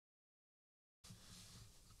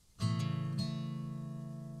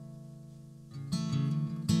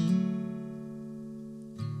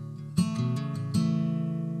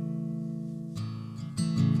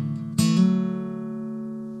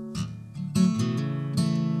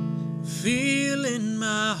feeling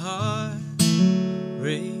my heart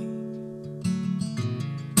break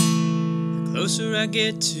the closer I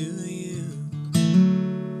get to you.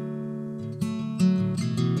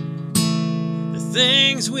 The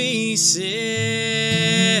things we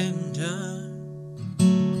said and done,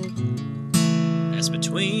 that's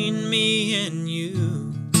between me and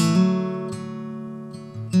you.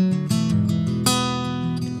 And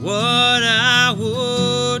what I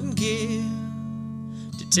wouldn't give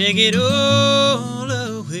to take it all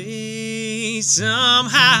away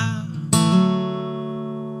somehow.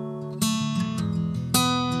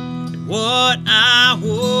 And what I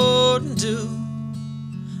wouldn't do,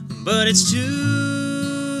 but it's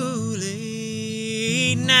too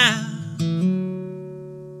late now.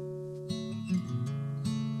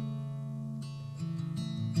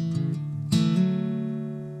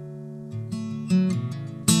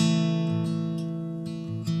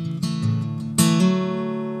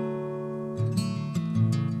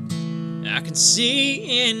 I can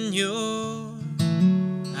see in your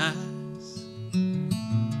eyes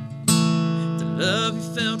the love you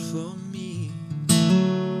felt for me,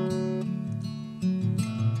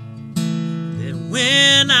 that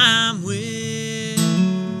when I'm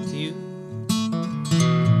with you,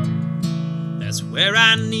 that's where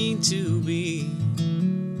I need to be.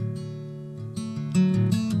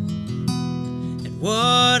 And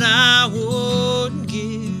what I wouldn't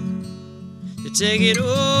give to take it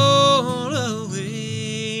all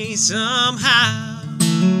away somehow.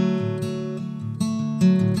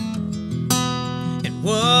 And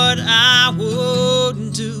what I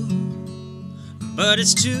wouldn't do, but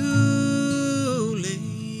it's too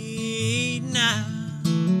late now.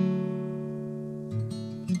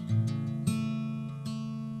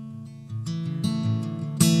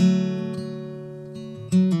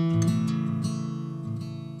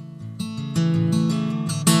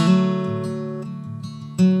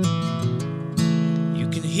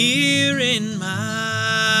 Hear in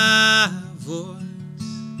my voice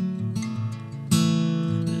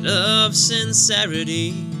love,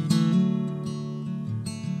 sincerity,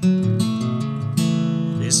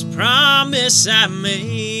 this promise I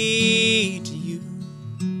made to you,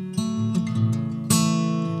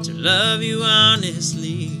 to love you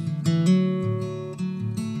honestly.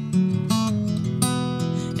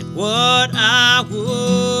 And what I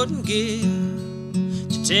wouldn't give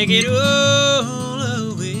to take it all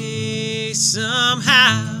away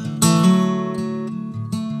somehow.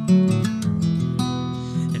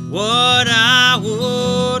 And what I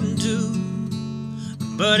wouldn't do,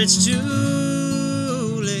 but it's too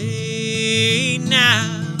late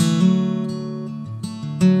now.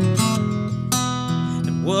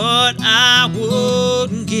 And what I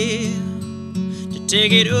wouldn't give to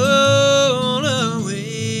take it all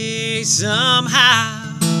away somehow.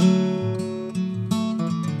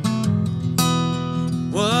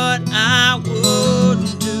 What I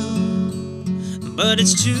wouldn't do, but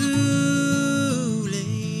it's too